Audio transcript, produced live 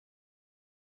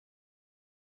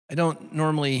I don't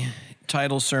normally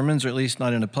title sermons, or at least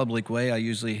not in a public way. I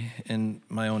usually, in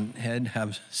my own head,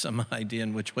 have some idea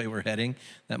in which way we're heading.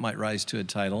 That might rise to a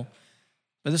title.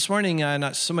 But this morning, I'm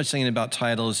not so much thinking about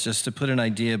titles, just to put an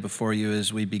idea before you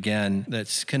as we begin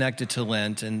that's connected to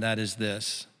Lent, and that is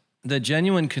this. The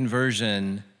genuine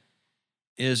conversion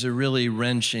is a really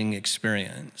wrenching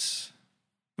experience.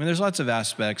 I mean, there's lots of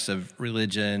aspects of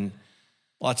religion,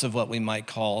 lots of what we might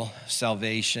call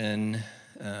salvation,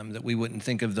 that we wouldn't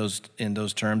think of those in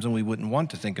those terms, and we wouldn't want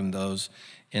to think of those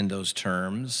in those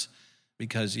terms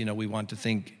because, we want to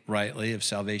think rightly of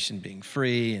salvation being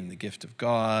free and the gift of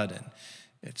God, and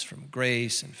it's from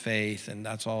grace and faith, and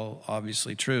that's all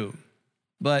obviously true.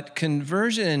 But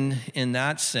conversion in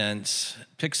that sense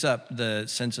picks up the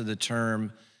sense of the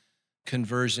term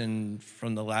conversion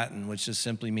from the Latin, which just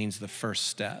simply means the first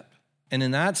step. And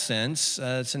in that sense,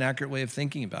 it's an accurate way of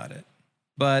thinking about it.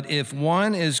 But if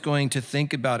one is going to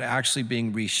think about actually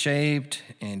being reshaped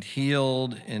and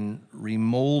healed and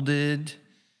remolded,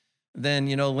 then,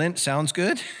 Lent sounds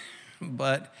good,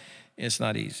 but it's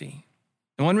not easy.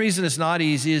 And one reason it's not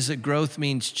easy is that growth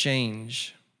means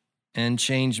change, and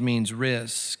change means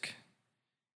risk,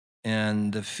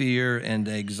 and the fear and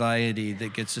anxiety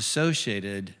that gets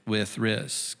associated with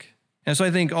risk. And so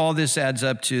I think all this adds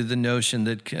up to the notion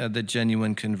that the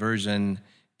genuine conversion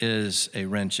is a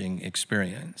wrenching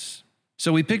experience.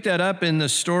 So we pick that up in the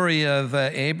story of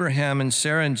Abraham and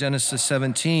Sarah in Genesis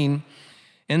 17,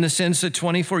 in the sense that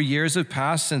 24 years have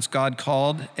passed since God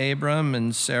called Abram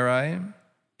and Sarai.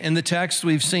 In the text,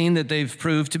 we've seen that they've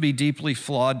proved to be deeply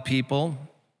flawed people,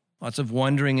 lots of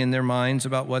wondering in their minds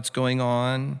about what's going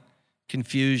on,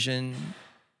 confusion,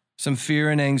 some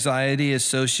fear and anxiety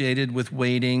associated with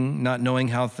waiting, not knowing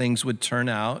how things would turn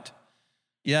out.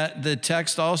 Yet the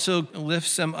text also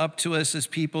lifts them up to us as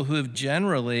people who have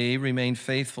generally remained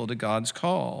faithful to God's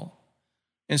call.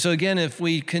 And so again, if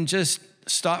we can just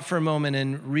stop for a moment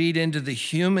and read into the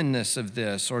humanness of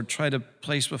this, or try to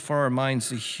place before our minds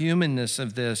the humanness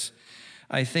of this,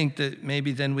 I think that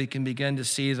maybe then we can begin to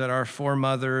see that our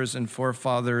foremothers and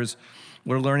forefathers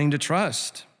were learning to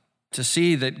trust, to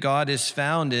see that God is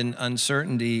found in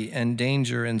uncertainty and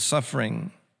danger and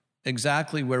suffering,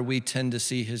 exactly where we tend to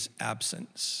see his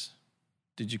absence.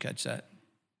 Did you catch that?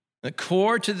 The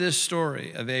core to this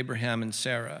story of Abraham and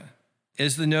Sarah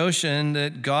is the notion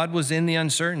that God was in the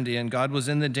uncertainty, and God was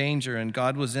in the danger, and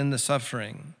God was in the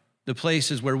suffering. The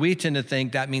places where we tend to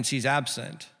think that means he's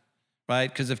absent,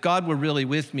 right? Because if God were really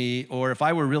with me, or if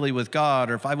I were really with God,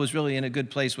 or if I was really in a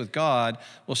good place with God,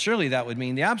 well, surely that would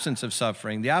mean the absence of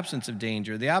suffering, the absence of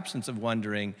danger, the absence of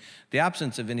wondering, the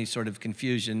absence of any sort of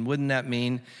confusion. Wouldn't that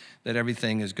mean that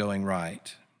everything is going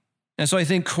right? And so I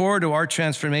think core to our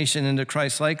transformation into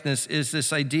Christ-likeness is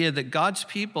this idea that God's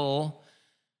people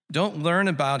don't learn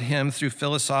about him through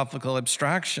philosophical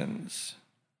abstractions,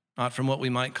 not from what we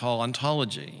might call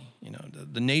ontology,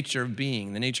 the nature of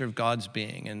being, the nature of God's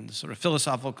being, and sort of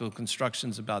philosophical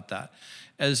constructions about that.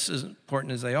 As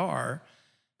important as they are,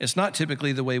 it's not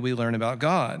typically the way we learn about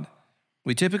God.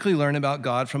 We typically learn about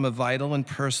God from a vital and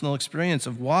personal experience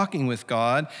of walking with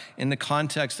God in the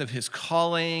context of his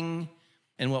calling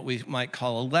and what we might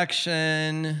call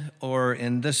election, or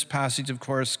in this passage, of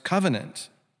course, covenant.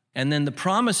 And then the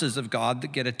promises of God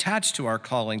that get attached to our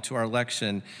calling, to our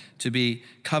election, to be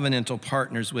covenantal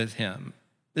partners with him.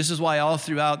 This is why all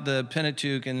throughout the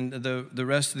Pentateuch and the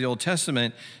rest of the Old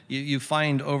Testament, you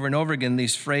find over and over again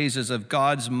these phrases of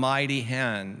God's mighty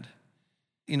hand.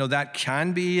 That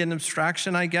can be an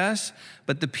abstraction, I guess,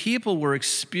 but the people were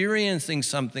experiencing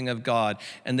something of God,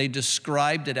 and they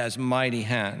described it as mighty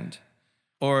hand.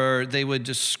 Or they would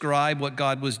describe what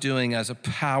God was doing as a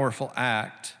powerful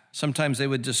act. Sometimes they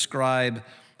would describe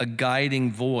a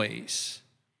guiding voice.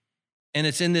 And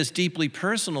it's in this deeply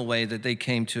personal way that they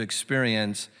came to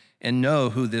experience and know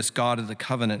who this God of the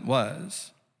covenant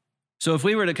was. So if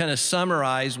we were to kind of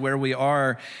summarize where we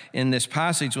are in this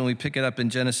passage when we pick it up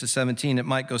in Genesis 17, it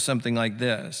might go something like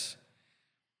this.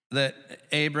 That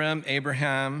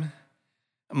Abraham,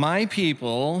 my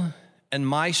people and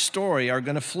my story are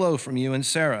going to flow from you and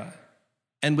Sarah.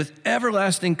 And with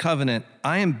everlasting covenant,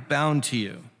 I am bound to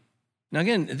you. Now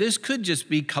again, this could just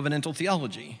be covenantal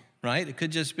theology, right? It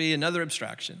could just be another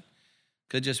abstraction.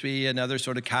 Could just be another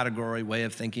sort of category way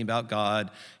of thinking about God,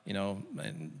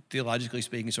 and theologically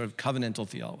speaking, sort of covenantal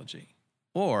theology.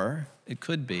 Or it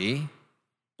could be,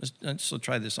 let's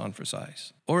try this on for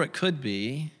size. Or it could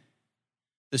be,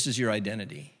 this is your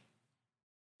identity.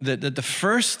 That the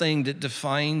first thing that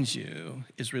defines you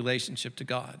is relationship to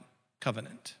God,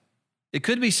 covenant. It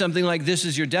could be something like, this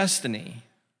is your destiny.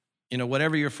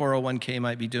 Whatever your 401k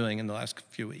might be doing in the last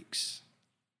few weeks.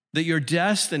 that your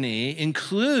destiny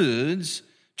includes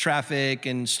traffic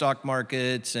and stock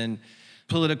markets and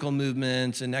political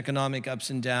movements and economic ups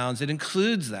and downs. It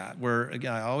includes that.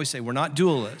 Again, I always say we're not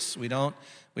dualists. We don't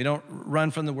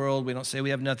run from the world. We don't say we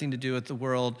have nothing to do with the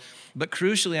world. But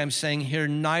crucially, I'm saying here,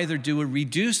 neither do we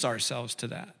reduce ourselves to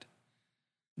that.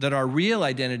 That our real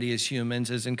identity as humans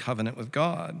is in covenant with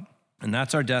God. And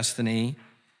that's our destiny,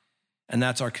 and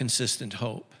that's our consistent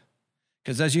hope.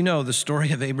 Because as you know, the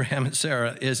story of Abraham and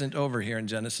Sarah isn't over here in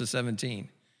Genesis 17.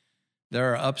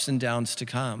 There are ups and downs to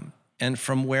come. And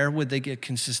from where would they get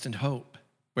consistent hope?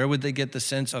 Where would they get the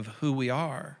sense of who we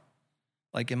are?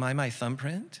 Like, am I my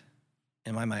thumbprint?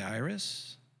 Am I my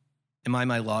iris? Am I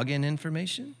my login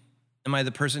information? Am I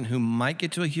the person who might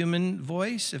get to a human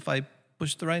voice if I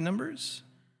push the right numbers?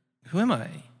 Who am I?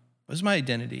 What is my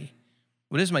identity?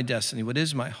 What is my destiny? What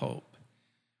is my hope?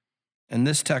 And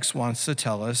this text wants to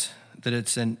tell us that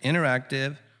it's an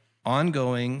interactive,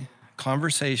 ongoing,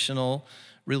 conversational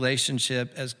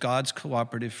relationship as God's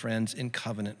cooperative friends in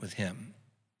covenant with him.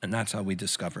 And that's how we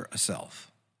discover a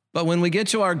self. But when we get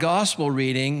to our gospel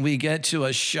reading, we get to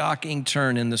a shocking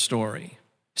turn in the story.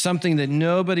 Something that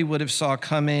nobody would have saw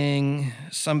coming,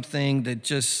 something that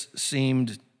just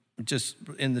seemed, just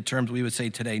in the terms we would say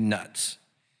today, nuts.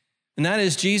 And that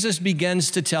is, Jesus begins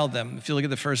to tell them, if you look at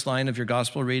the first line of your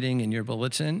gospel reading in your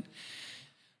bulletin,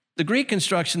 the Greek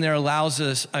construction there allows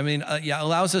us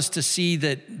to see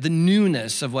that the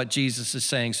newness of what Jesus is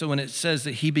saying. So when it says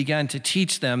that he began to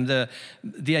teach them,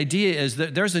 the idea is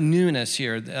that there's a newness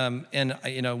here,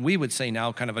 and we would say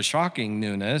now kind of a shocking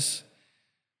newness.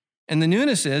 And the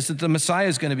newness is that the Messiah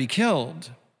is going to be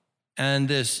killed. And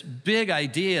this big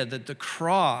idea that the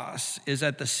cross is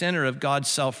at the center of God's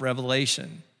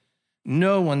self-revelation.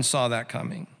 No one saw that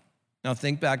coming. Now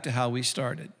think back to how we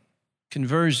started.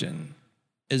 Conversion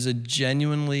is a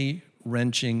genuinely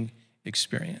wrenching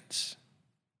experience.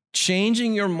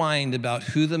 Changing your mind about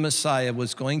who the Messiah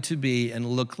was going to be and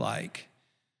look like,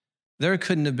 there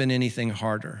couldn't have been anything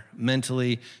harder,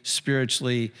 mentally,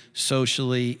 spiritually,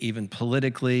 socially, even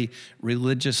politically,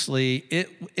 religiously.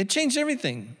 It changed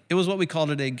everything. It was what we call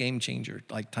today game changer,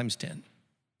 like times 10.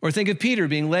 Or think of Peter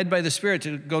being led by the Spirit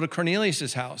to go to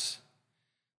Cornelius' house.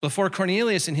 Before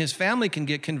Cornelius and his family can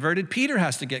get converted, Peter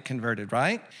has to get converted,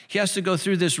 right? He has to go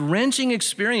through this wrenching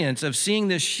experience of seeing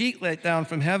this sheet let down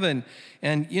from heaven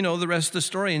and, the rest of the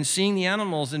story, and seeing the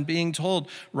animals and being told,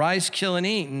 rise, kill, and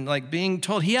eat, and being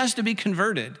told he has to be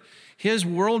converted. His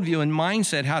worldview and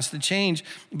mindset has to change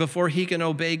before he can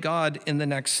obey God in the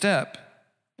next step.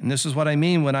 And this is what I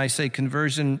mean when I say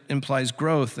conversion implies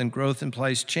growth, and growth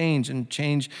implies change, and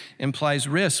change implies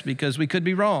risk, because we could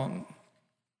be wrong.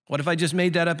 What if I just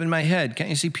made that up in my head? Can't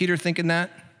you see Peter thinking that?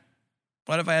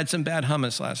 What if I had some bad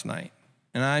hummus last night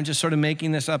and I'm just sort of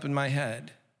making this up in my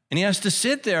head? And he has to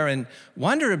sit there and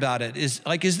wonder about it. Is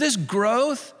this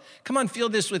growth? Come on, feel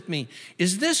this with me.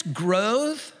 Is this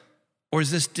growth, or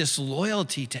is this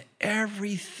disloyalty to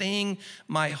everything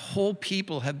my whole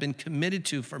people have been committed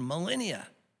to for millennia?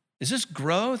 Is this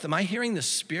growth? Am I hearing the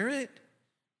Spirit?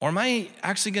 Or am I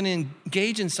actually going to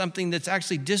engage in something that's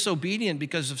actually disobedient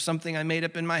because of something I made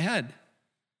up in my head?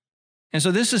 And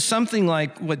so this is something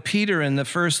like what Peter and the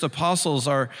first apostles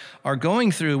are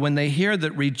going through when they hear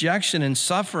that rejection and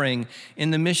suffering in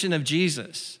the mission of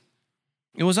Jesus.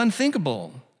 It was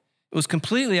unthinkable. It was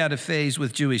completely out of phase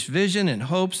with Jewish vision and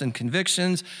hopes and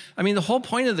convictions. I mean, the whole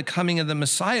point of the coming of the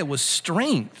Messiah was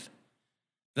strength.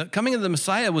 The coming of the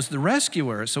Messiah was the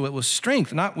rescuer, so it was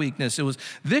strength, not weakness. It was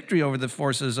victory over the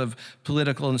forces of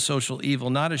political and social evil,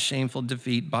 not a shameful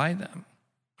defeat by them.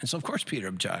 And so, of course, Peter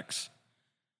objects.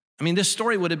 I mean, this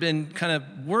story would have been kind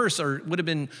of worse, or would have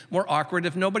been more awkward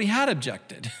if nobody had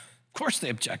objected. Of course they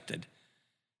objected.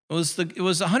 It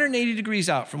was 180 degrees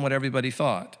out from what everybody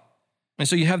thought. And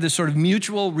so you have this sort of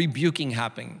mutual rebuking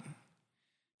happening.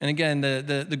 And again,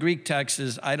 the Greek text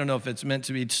is, I don't know if it's meant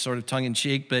to be sort of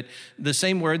tongue-in-cheek, but the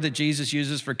same word that Jesus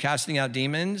uses for casting out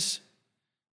demons,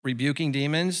 rebuking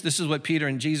demons, this is what Peter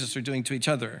and Jesus are doing to each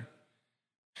other.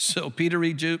 So Peter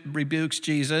rebukes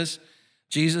Jesus.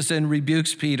 Jesus then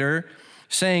rebukes Peter,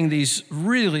 saying these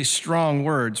really strong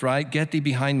words, right? Get thee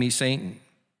behind me, Satan.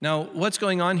 Now, what's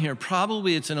going on here?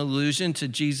 Probably it's an allusion to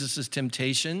Jesus'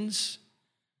 temptations.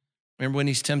 Remember when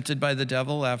he's tempted by the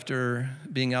devil after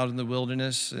being out in the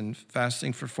wilderness and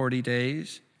fasting for 40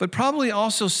 days? But probably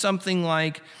also something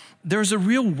like there's a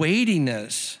real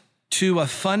weightiness to a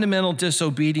fundamental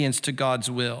disobedience to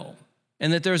God's will,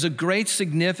 and that there's a great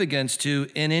significance to,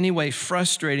 in any way,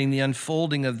 frustrating the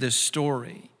unfolding of this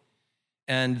story.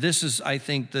 And this is, I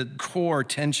think, the core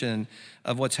tension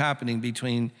of what's happening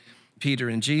between Peter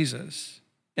and Jesus.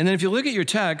 And then if you look at your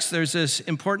text, there's this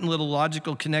important little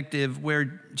logical connective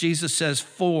where Jesus says,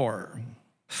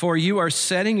 for you are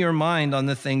setting your mind on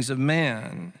the things of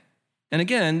man. And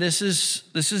again, this is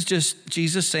just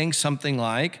Jesus saying something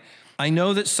like, I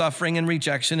know that suffering and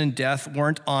rejection and death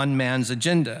weren't on man's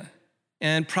agenda.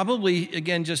 And probably,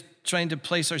 again, just trying to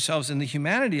place ourselves in the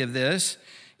humanity of this,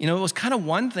 it was kind of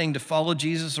one thing to follow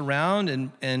Jesus around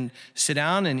and sit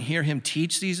down and hear him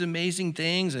teach these amazing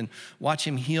things and watch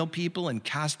him heal people and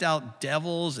cast out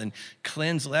devils and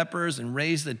cleanse lepers and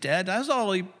raise the dead. That was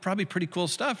all probably pretty cool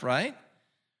stuff, right?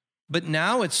 But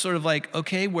now it's sort of like,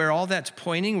 okay, where all that's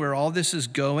pointing, where all this is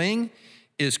going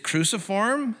is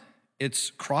cruciform.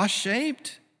 It's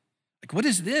cross-shaped. Like, what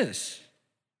is this?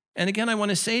 And again, I want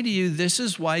to say to you, this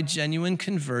is why genuine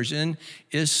conversion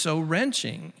is so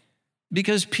wrenching.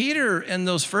 Because Peter and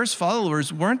those first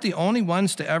followers weren't the only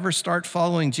ones to ever start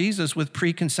following Jesus with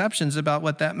preconceptions about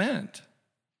what that meant.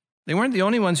 They weren't the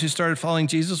only ones who started following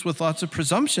Jesus with lots of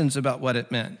presumptions about what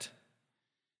it meant.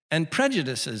 And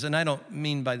prejudices, and I don't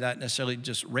mean by that necessarily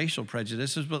just racial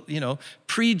prejudices, but,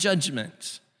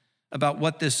 prejudgments about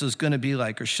what this is going to be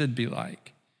like or should be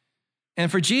like. And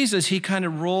for Jesus, he kind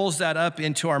of rolls that up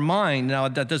into our mind. Now,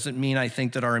 that doesn't mean I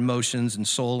think that our emotions and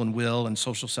soul and will and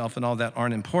social self and all that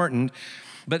aren't important,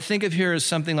 but think of here as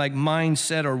something like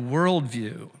mindset or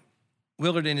worldview.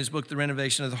 Willard, in his book, The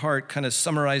Renovation of the Heart, kind of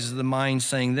summarizes the mind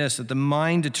saying this, that the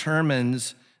mind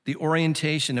determines the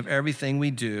orientation of everything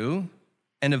we do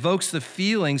and evokes the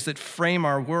feelings that frame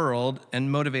our world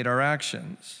and motivate our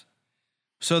actions.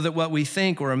 So that what we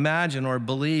think or imagine or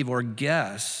believe or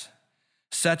guess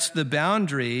sets the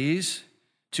boundaries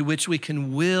to which we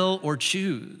can will or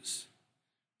choose.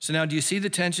 So now, do you see the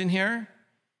tension here?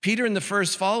 Peter and the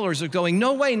first followers are going,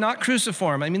 no way, not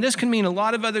cruciform. I mean, this can mean a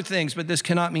lot of other things, but this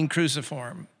cannot mean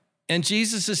cruciform. And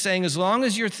Jesus is saying, as long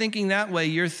as you're thinking that way,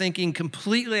 you're thinking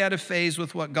completely out of phase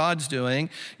with what God's doing.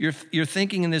 You're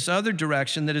thinking in this other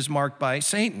direction that is marked by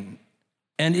Satan.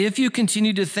 And if you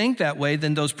continue to think that way,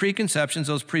 then those preconceptions,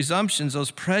 those presumptions,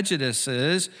 those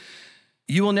prejudices,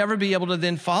 you will never be able to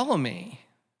then follow me.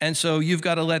 And so you've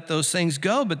got to let those things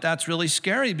go, but that's really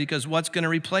scary because what's going to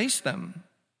replace them?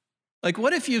 Like,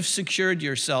 what if you've secured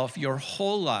yourself your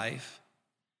whole life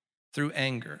through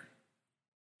anger?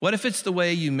 What if it's the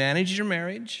way you managed your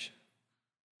marriage,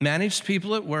 managed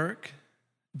people at work,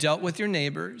 dealt with your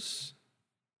neighbors?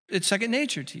 It's second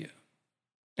nature to you.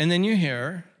 And then you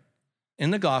hear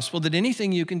in the gospel that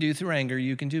anything you can do through anger,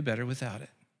 you can do better without it.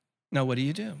 Now, what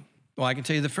do? Well, I can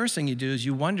tell you the first thing you do is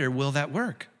you wonder, will that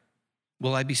work?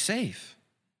 Will I be safe?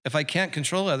 If I can't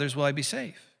control others, will I be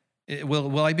safe?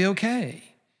 Will I be okay?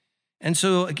 And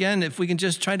so again, if we can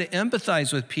just try to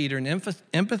empathize with Peter and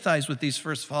empathize with these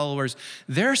first followers,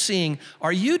 they're seeing,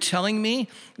 are you telling me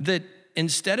that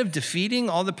instead of defeating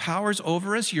all the powers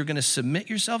over us, you're going to submit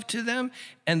yourself to them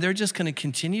and they're just going to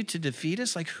continue to defeat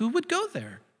us? Like, who would go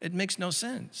there? It makes no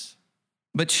sense.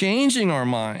 But changing our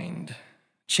mind,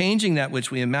 changing that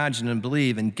which we imagine and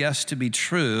believe and guess to be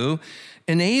true,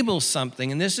 enables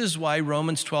something. And this is why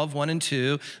Romans 12, 1 and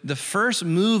 2, the first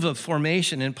move of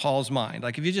formation in Paul's mind.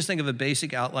 Like if you just think of a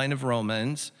basic outline of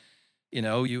Romans,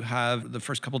 you have the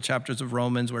first couple chapters of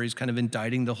Romans where he's kind of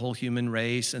indicting the whole human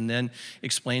race and then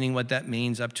explaining what that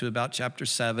means up to about chapter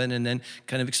 7 and then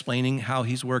kind of explaining how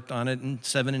he's worked on it in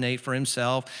 7 and 8 for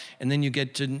himself. And then you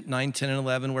get to 9, 10, and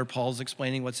 11 where Paul's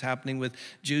explaining what's happening with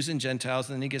Jews and Gentiles.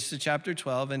 And then he gets to chapter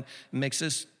 12 and makes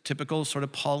this typical sort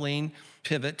of Pauline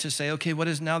pivot to say, okay, what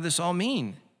does now this all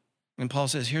mean? And Paul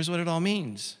says, here's what it all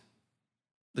means.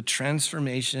 The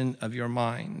transformation of your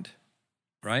mind,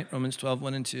 right? Romans 12,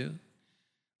 1 and 2.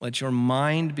 Let your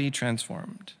mind be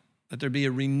transformed. Let there be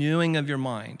a renewing of your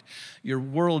mind, your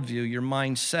worldview, your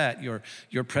mindset,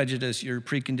 your prejudice, your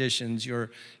preconditions,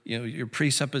 your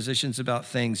presuppositions about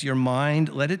things. Your mind,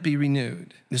 let it be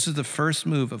renewed. This is the first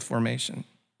move of formation.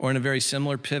 Or in a very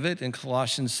similar pivot in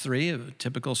Colossians 3, a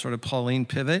typical sort of Pauline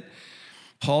pivot,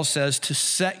 Paul says to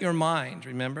set your mind,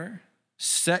 remember?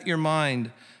 Set your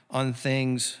mind on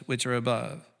things which are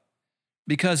above.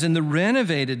 Because in the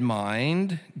renovated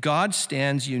mind, God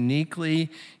stands uniquely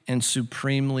and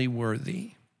supremely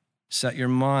worthy. Set your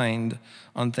mind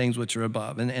on things which are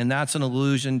above. And that's an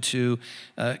allusion to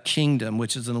kingdom,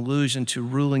 which is an allusion to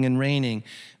ruling and reigning,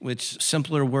 which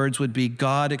simpler words would be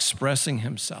God expressing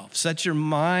himself. Set your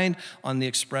mind on the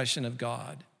expression of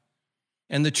God.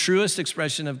 And the truest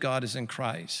expression of God is in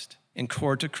Christ. And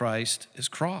core to Christ is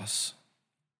cross.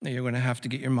 Now you're going to have to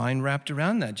get your mind wrapped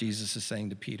around that, Jesus is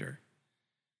saying to Peter.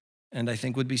 And I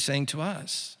think would be saying to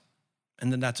us.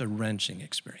 And then that's a wrenching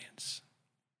experience.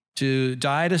 To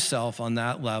die to self on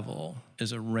that level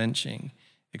is a wrenching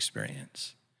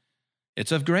experience.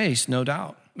 It's of grace, no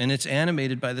doubt. And it's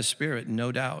animated by the Spirit,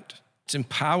 no doubt. It's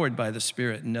empowered by the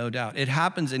Spirit, no doubt. It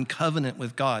happens in covenant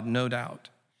with God, no doubt.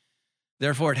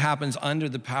 Therefore, it happens under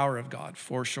the power of God,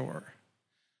 for sure.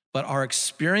 But our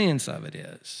experience of it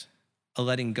is a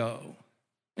letting go.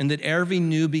 And that every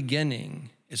new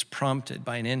beginning is prompted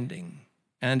by an ending.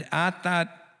 And at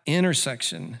that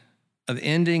intersection of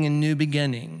ending and new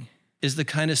beginning is the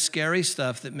kind of scary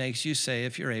stuff that makes you say,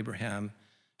 if you're Abraham,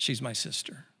 she's my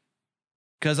sister.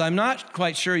 Because I'm not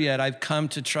quite sure yet I've come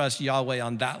to trust Yahweh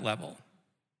on that level.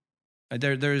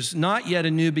 There's not yet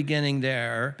a new beginning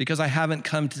there because I haven't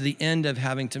come to the end of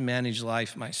having to manage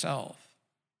life myself.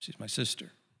 She's my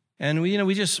sister. And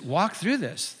we just walk through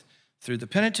this, through the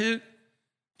Pentateuch,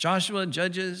 Joshua,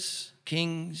 Judges,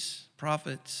 Kings,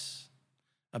 prophets,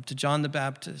 up to John the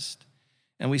Baptist.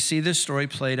 And we see this story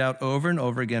played out over and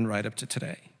over again right up to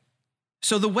today.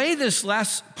 So the way this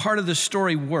last part of the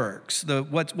story works,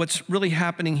 what's really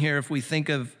happening here if we think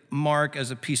of Mark as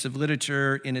a piece of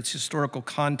literature in its historical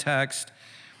context,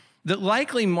 that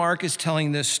likely Mark is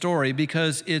telling this story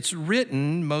because it's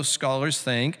written, most scholars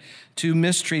think, to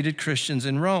mistreated Christians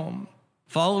in Rome.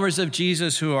 Followers of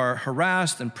Jesus who are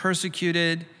harassed and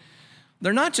persecuted.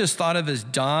 They're not just thought of as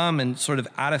dumb and sort of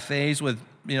out of phase with,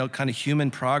 kind of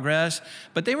human progress,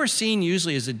 but they were seen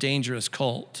usually as a dangerous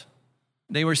cult.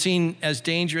 They were seen as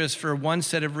dangerous for one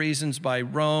set of reasons by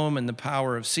Rome and the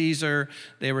power of Caesar.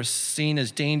 They were seen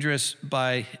as dangerous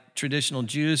by traditional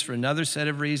Jews for another set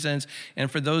of reasons.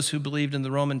 And for those who believed in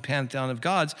the Roman pantheon of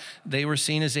gods, they were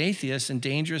seen as atheists and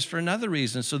dangerous for another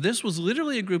reason. So this was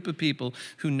literally a group of people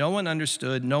who no one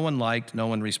understood, no one liked, no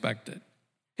one respected.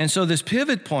 And so this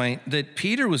pivot point that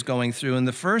Peter was going through in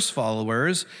the first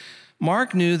followers,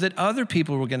 Mark knew that other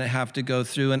people were going to have to go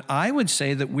through, and I would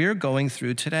say that we're going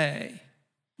through today.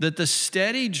 That the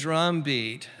steady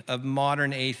drumbeat of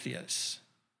modern atheists,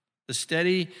 the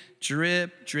steady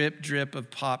drip, drip, drip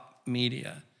of pop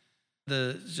media,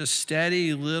 the just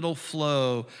steady little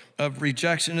flow of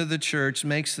rejection of the church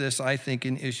makes this, I think,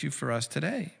 an issue for us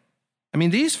today. I mean,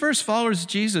 these first followers of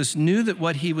Jesus knew that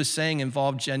what he was saying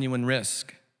involved genuine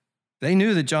risk. They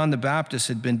knew that John the Baptist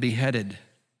had been beheaded.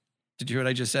 Did you hear what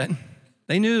I just said?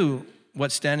 They knew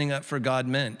what standing up for God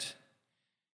meant.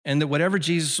 And that whatever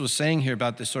Jesus was saying here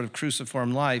about this sort of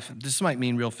cruciform life, this might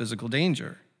mean real physical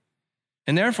danger.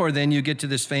 And therefore, then you get to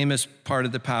this famous part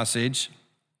of the passage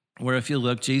where if you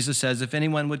look, Jesus says, if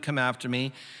anyone would come after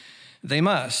me, they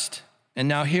must. And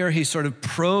now here he's sort of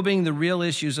probing the real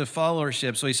issues of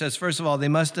followership. So he says, first of all, they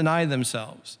must deny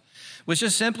themselves, which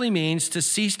just simply means to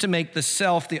cease to make the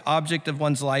self the object of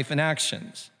one's life and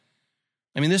actions.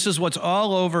 I mean, this is what's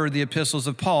all over the epistles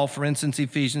of Paul. For instance,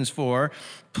 Ephesians 4,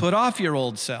 put off your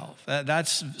old self.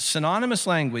 That's synonymous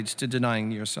language to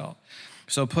denying yourself.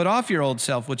 So put off your old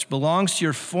self, which belongs to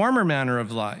your former manner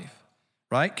of life,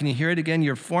 right? Can you hear it again?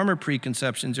 Your former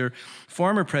preconceptions, your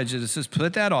former prejudices,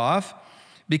 put that off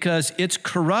because it's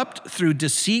corrupt through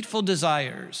deceitful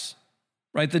desires,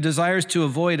 right? The desires to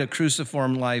avoid a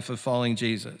cruciform life of following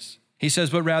Jesus. He says,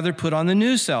 but rather put on the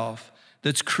new self,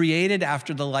 that's created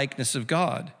after the likeness of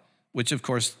God, which, of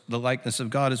course, the likeness of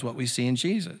God is what we see in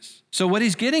Jesus. So what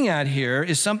he's getting at here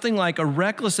is something like a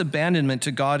reckless abandonment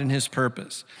to God and his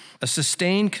purpose, a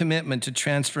sustained commitment to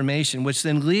transformation, which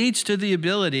then leads to the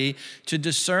ability to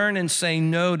discern and say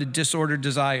no to disordered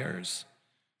desires.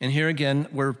 And here again,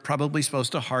 we're probably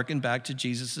supposed to hearken back to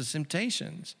Jesus'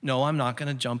 temptations. No, I'm not going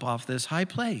to jump off this high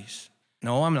place.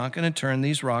 No, I'm not going to turn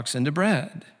these rocks into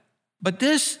bread. But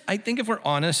this, I think if we're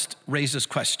honest, raises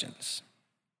questions.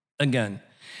 Again,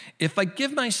 if I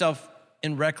give myself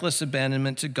in reckless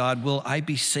abandonment to God, will I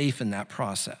be safe in that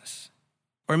process?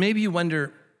 Or maybe you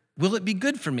wonder, will it be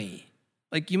good for me?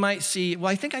 Like you might see,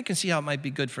 well, I think I can see how it might be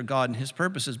good for God and his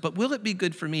purposes, but will it be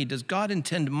good for me? Does God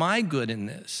intend my good in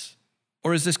this?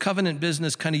 Or is this covenant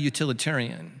business kind of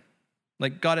utilitarian?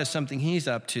 Like God has something he's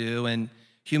up to and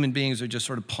human beings are just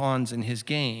sort of pawns in his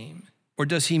game. Or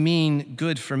does he mean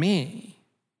good for me?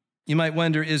 You might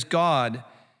wonder, is God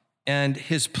and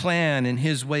his plan and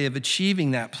his way of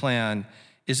achieving that plan,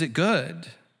 is it good?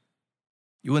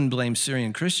 You wouldn't blame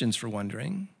Syrian Christians for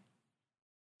wondering.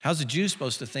 How's a Jew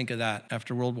supposed to think of that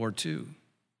after World War II?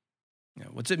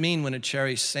 What's it mean when a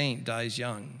cherished saint dies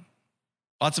young?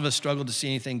 Lots of us struggle to see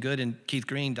anything good in Keith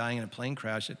Green dying in a plane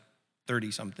crash at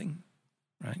 30-something,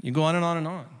 right? You go on and on and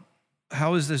on.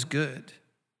 How is this good?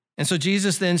 And so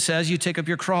Jesus then says, you take up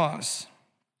your cross.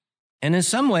 And in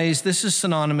some ways, this is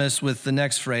synonymous with the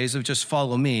next phrase of just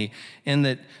follow me, in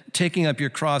that taking up your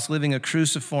cross, living a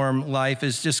cruciform life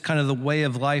is just kind of the way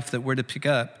of life that we're to pick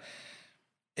up.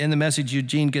 In the Message,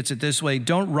 Eugene gets it this way: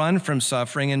 don't run from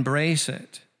suffering, embrace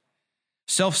it.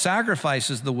 Self-sacrifice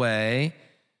is the way,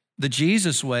 the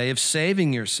Jesus way of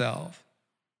saving yourself,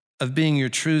 of being your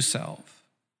true self.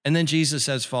 And then Jesus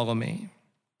says, follow me.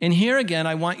 And here again,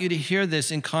 I want you to hear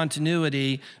this in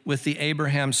continuity with the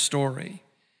Abraham story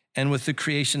and with the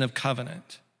creation of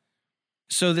covenant.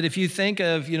 So that if you think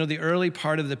of, the early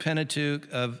part of the Pentateuch,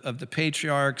 of the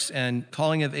patriarchs and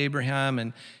calling of Abraham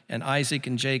and Isaac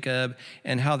and Jacob,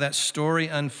 and how that story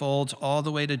unfolds all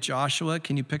the way to Joshua,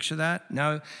 can you picture that?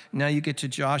 Now you get to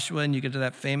Joshua and you get to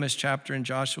that famous chapter in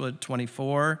Joshua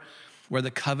 24 where the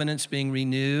covenant's being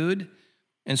renewed.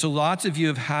 And so lots of you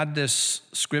have had this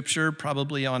scripture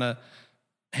probably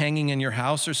hanging in your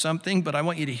house or something, but I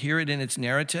want you to hear it in its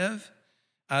narrative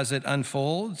as it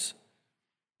unfolds,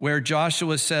 where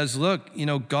Joshua says, look,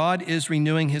 God is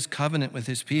renewing his covenant with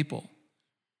his people.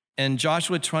 And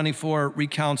Joshua 24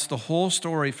 recounts the whole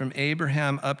story from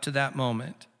Abraham up to that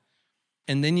moment.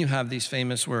 And then you have these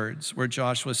famous words where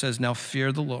Joshua says, now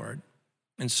fear the Lord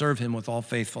and serve him with all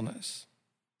faithfulness.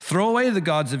 Throw away the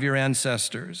gods of your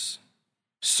ancestors.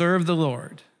 Serve the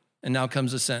Lord. And now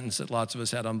comes a sentence that lots of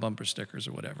us had on bumper stickers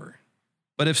or whatever.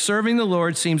 But if serving the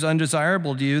Lord seems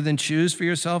undesirable to you, then choose for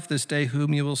yourself this day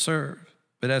whom you will serve.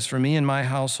 But as for me and my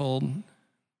household,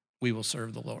 we will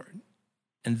serve the Lord.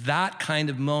 And that kind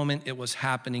of moment, it was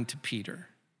happening to Peter,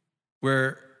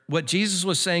 where what Jesus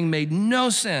was saying made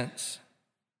no sense.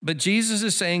 But Jesus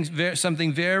is saying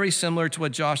something very similar to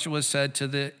what Joshua said to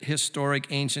the historic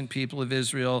ancient people of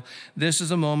Israel. This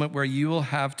is a moment where you will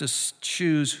have to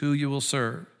choose who you will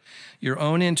serve. Your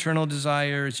own internal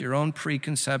desires, your own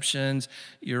preconceptions,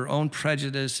 your own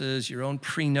prejudices, your own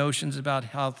pre-notions about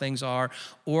how things are,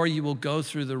 or you will go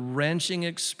through the wrenching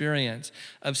experience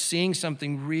of seeing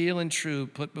something real and true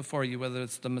put before you, whether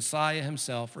it's the Messiah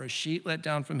himself or a sheet let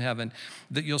down from heaven,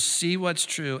 that you'll see what's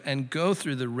true and go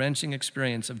through the wrenching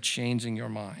experience of changing your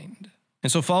mind.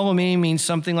 And so follow me means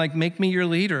something like make me your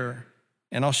leader,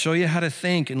 and I'll show you how to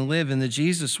think and live in the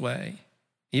Jesus way,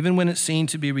 even when it's seen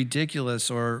to be ridiculous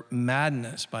or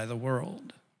madness by the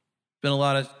world. Been a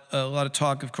lot of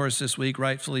talk, of course, this week,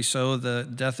 rightfully so, the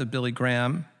death of Billy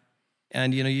Graham.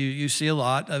 And you see a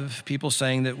lot of people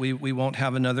saying that we won't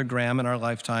have another Graham in our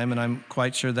lifetime, and I'm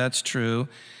quite sure that's true.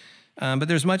 But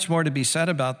there's much more to be said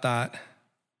about that.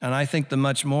 And I think the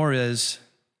much more is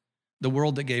the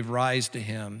world that gave rise to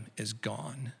him is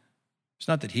gone. It's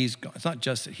not that he's gone. It's not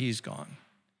just that he's gone.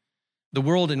 The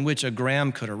world in which a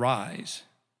Graham could arise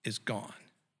is gone.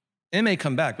 It may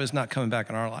come back, but it's not coming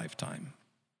back in our lifetime.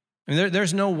 I mean,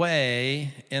 there's no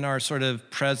way in our sort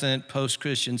of present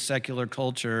post-Christian secular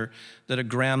culture that a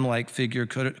Graham-like figure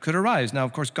could arise. Now,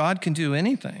 of course, God can do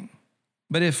anything.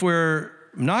 But if we're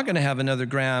not going to have another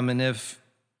Graham, and if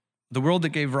the world that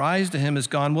gave rise to him is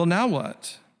gone, well, now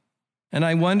what? And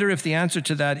I wonder if the answer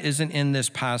to that isn't in this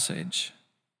passage.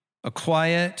 A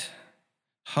quiet,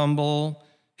 humble,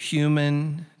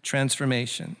 human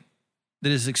transformation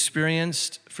that is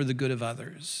experienced for the good of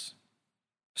others.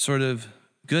 Sort of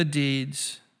good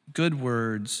deeds, good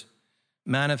words,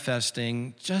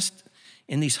 manifesting just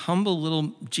in these humble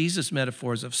little Jesus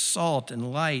metaphors of salt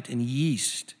and light and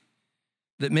yeast,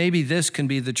 that maybe this can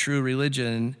be the true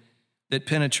religion that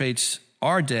penetrates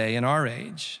our day and our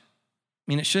age.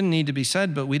 I mean, it shouldn't need to be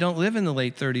said, but we don't live in the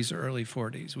late 30s or early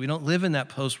 40s. We don't live in that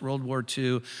post-World War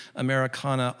II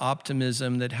Americana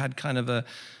optimism that had kind of a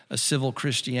civil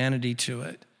Christianity to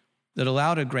it that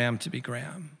allowed a Graham to be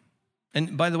Graham.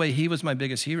 And by the way, he was my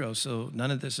biggest hero, so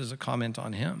none of this is a comment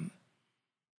on him.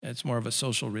 It's more of a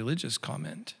social religious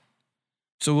comment.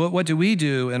 So what do we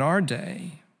do in our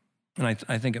day? And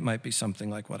I think it might be something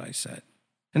like what I said.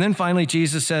 And then finally,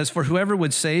 Jesus says, for whoever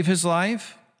would save his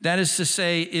life, that is to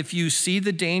say, if you see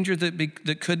the danger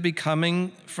that could be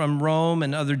coming from Rome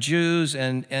and other Jews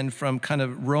and from kind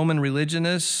of Roman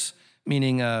religionists,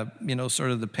 meaning, sort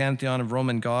of the pantheon of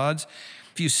Roman gods,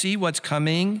 if you see what's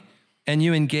coming and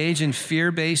you engage in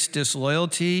fear-based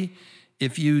disloyalty,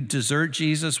 if you desert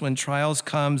Jesus when trials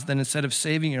comes, then instead of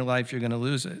saving your life, you're going to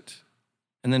lose it.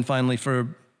 And then finally,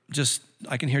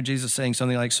 I can hear Jesus saying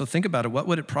something like, so think about it. What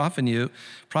would it profit you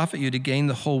to gain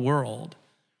the whole world?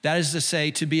 That is to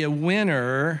say, to be a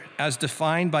winner as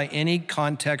defined by any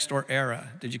context or era.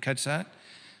 Did you catch that?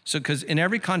 So, because in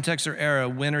every context or era,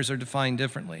 winners are defined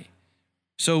differently.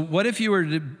 So what if you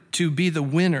were to be the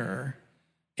winner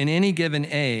in any given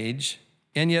age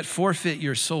and yet forfeit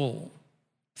your soul?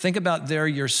 Think about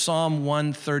your Psalm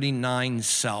 139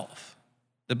 self,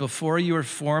 that before you were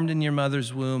formed in your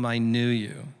mother's womb, I knew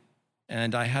you,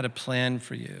 and I had a plan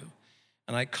for you,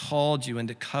 and I called you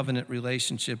into covenant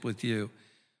relationship with you.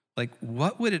 Like,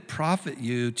 what would it profit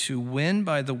you to win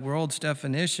by the world's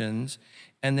definitions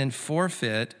and then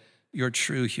forfeit your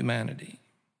true humanity.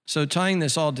 So tying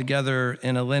this all together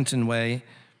in a Lenten way,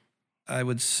 I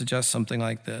would suggest something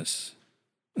like this.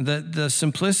 The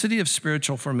simplicity of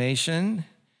spiritual formation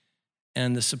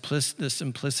and the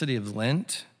simplicity of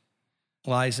Lent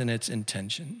lies in its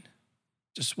intention.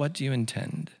 Just what do you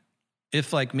intend?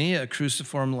 If, like me, a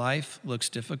cruciform life looks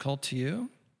difficult to you,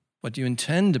 what do you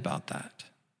intend about that?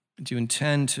 Do you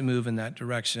intend to move in that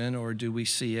direction, or do we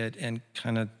see it and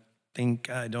kind of think,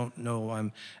 I don't know,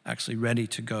 I'm actually ready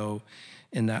to go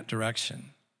in that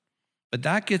direction? But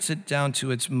that gets it down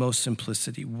to its most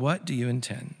simplicity. What do you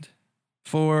intend?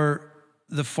 For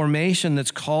the formation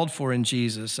that's called for in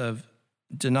Jesus of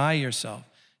deny yourself,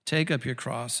 take up your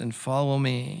cross, and follow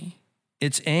me,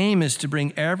 its aim is to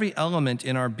bring every element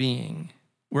in our being,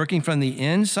 working from the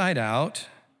inside out,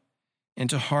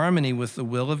 into harmony with the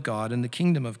will of God and the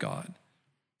kingdom of God,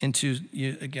 into,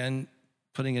 again,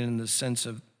 putting it in the sense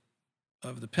of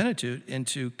the Pentateuch,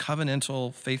 into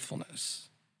covenantal faithfulness.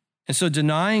 And so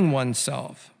denying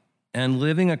oneself and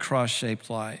living a cross-shaped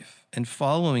life and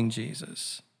following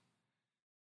Jesus,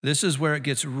 this is where it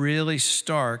gets really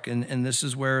stark, and this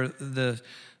is where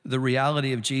the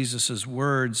reality of Jesus'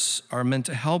 words are meant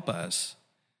to help us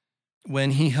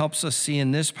when he helps us see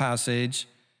in this passage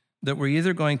that we're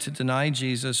either going to deny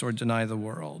Jesus or deny the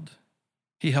world.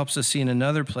 He helps us see in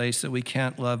another place that we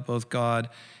can't love both God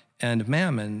and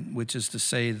mammon, which is to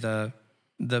say the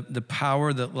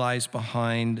power that lies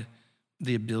behind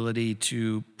the ability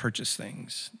to purchase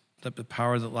things, the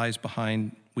power that lies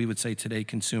behind, we would say today,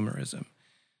 consumerism,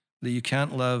 that you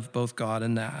can't love both God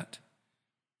and that.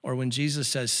 Or when Jesus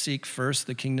says, seek first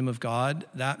the kingdom of God,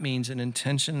 that means an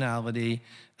intentionality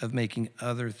of making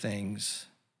other things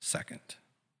second.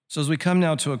 So as we come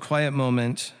now to a quiet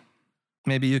moment,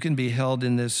 maybe you can be held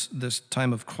in this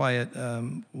time of quiet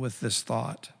with this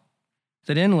thought.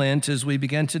 That in Lent, as we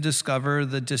begin to discover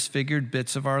the disfigured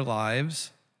bits of our lives,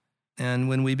 and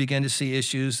when we begin to see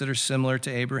issues that are similar to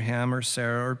Abraham or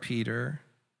Sarah or Peter,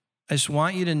 I just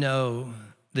want you to know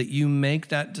that you make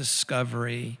that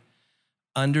discovery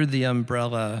under the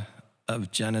umbrella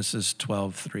of Genesis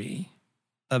 12:3,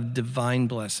 of divine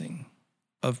blessing,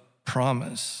 of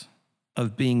promise,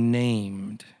 of being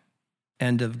named,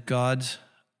 and of God's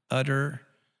utter,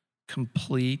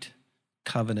 complete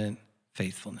covenant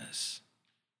faithfulness.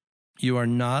 You are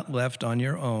not left on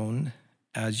your own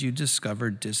as you discover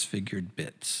disfigured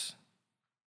bits.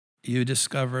 You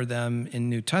discover them in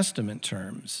New Testament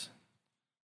terms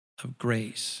of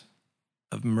grace,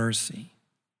 of mercy,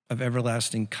 of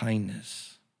everlasting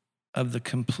kindness, of the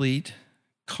complete,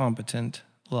 competent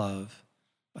love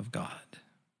of God.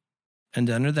 And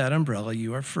under that umbrella,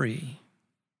 you are free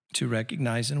to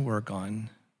recognize and work on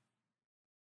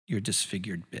your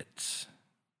disfigured bits.